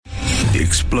The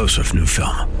explosive new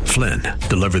film, Flynn,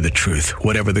 Deliver the Truth,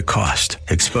 Whatever the Cost,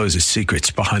 exposes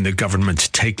secrets behind the government's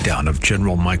takedown of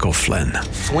General Michael Flynn.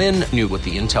 Flynn knew what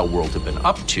the intel world had been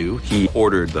up to. He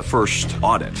ordered the first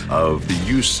audit of the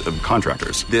use of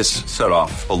contractors. This set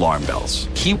off alarm bells.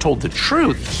 He told the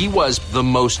truth. He was the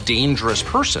most dangerous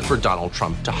person for Donald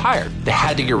Trump to hire. They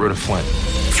had to get rid of Flynn.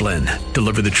 Flynn,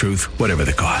 Deliver the Truth, Whatever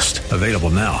the Cost. Available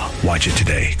now. Watch it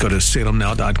today. Go to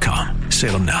salemnow.com.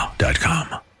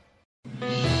 salemnow.com.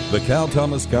 The Cal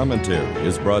Thomas Commentary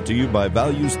is brought to you by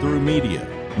Values Through Media.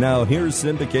 Now here's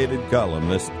syndicated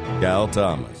columnist Cal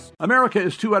Thomas. America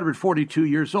is 242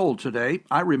 years old today.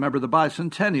 I remember the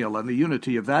bicentennial and the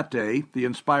unity of that day, the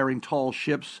inspiring tall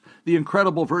ships, the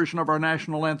incredible version of our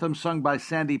national anthem sung by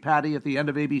Sandy Patty at the end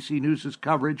of ABC News'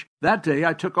 coverage. That day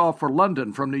I took off for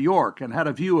London from New York and had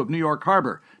a view of New York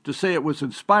Harbor. To say it was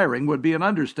inspiring would be an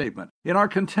understatement. In our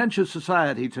contentious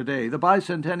society today, the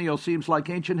bicentennial seems like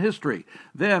ancient history.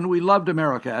 Then we loved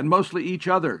America and mostly each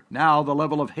other. Now the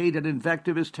level of hate and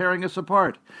invective is tearing us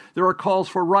apart. There are calls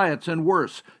for riots and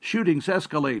worse. Shootings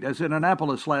escalate, as in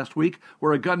Annapolis last week,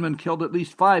 where a gunman killed at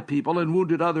least 5 people and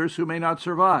wounded others who may not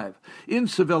survive.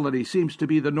 Incivility seems to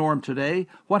be the norm today.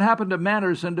 What happened to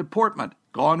manners and deportment?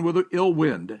 Gone with the ill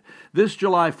wind. This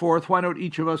July 4th, why don't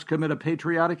each of us commit a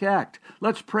patriotic act?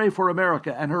 Let's pray for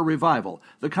America and her revival,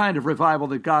 the kind of revival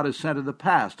that God has sent in the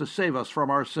past to save us from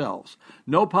ourselves.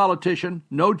 No politician,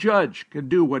 no judge can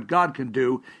do what God can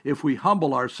do if we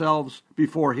humble ourselves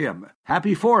before Him.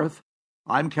 Happy 4th.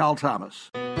 I'm Cal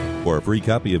Thomas. For a free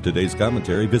copy of today's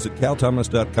commentary, visit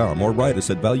calthomas.com or write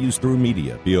us at Values Through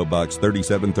Media, P.O. Box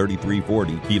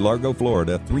 373340, Key Largo,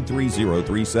 Florida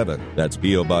 33037. That's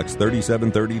P.O. Box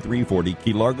 373340,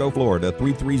 Key Largo, Florida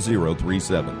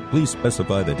 33037. Please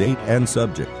specify the date and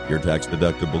subject. Your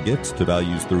tax-deductible gifts to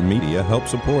Values Through Media help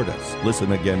support us.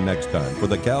 Listen again next time for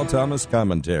the Cal Thomas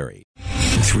Commentary.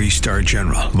 3-star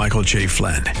General Michael J.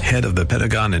 Flynn, head of the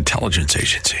Pentagon Intelligence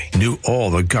Agency, knew all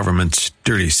the government's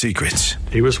dirty secrets.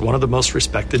 He was one of the most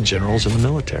respected generals in the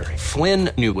military.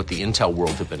 Flynn knew what the intel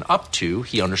world had been up to.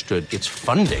 He understood its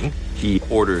funding. He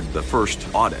ordered the first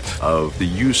audit of the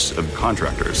use of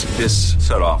contractors. This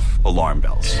set off alarm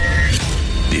bells.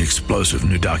 The explosive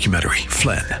new documentary,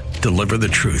 Flynn, Deliver the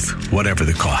Truth, Whatever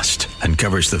the Cost,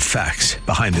 uncovers the facts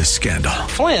behind this scandal.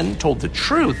 Flynn told the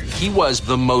truth. He was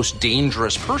the most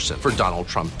dangerous person for Donald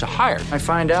Trump to hire. I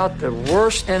find out the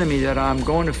worst enemy that I'm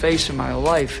going to face in my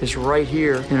life is right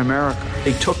here in America.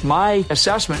 They took my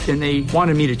assessment and they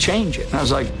wanted me to change it. And I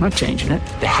was like, I'm not changing it.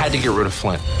 They had to get rid of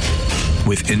Flynn.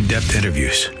 With in-depth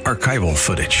interviews, archival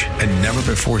footage, and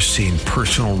never-before-seen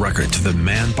personal records of the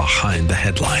man behind the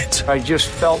headlines. I just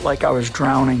felt like I was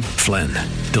drowning. Flynn,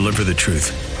 Deliver the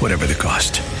Truth, Whatever the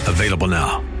Cost. Available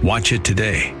now. Watch it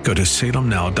today. Go to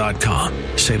salemnow.com.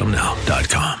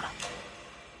 salemnow.com.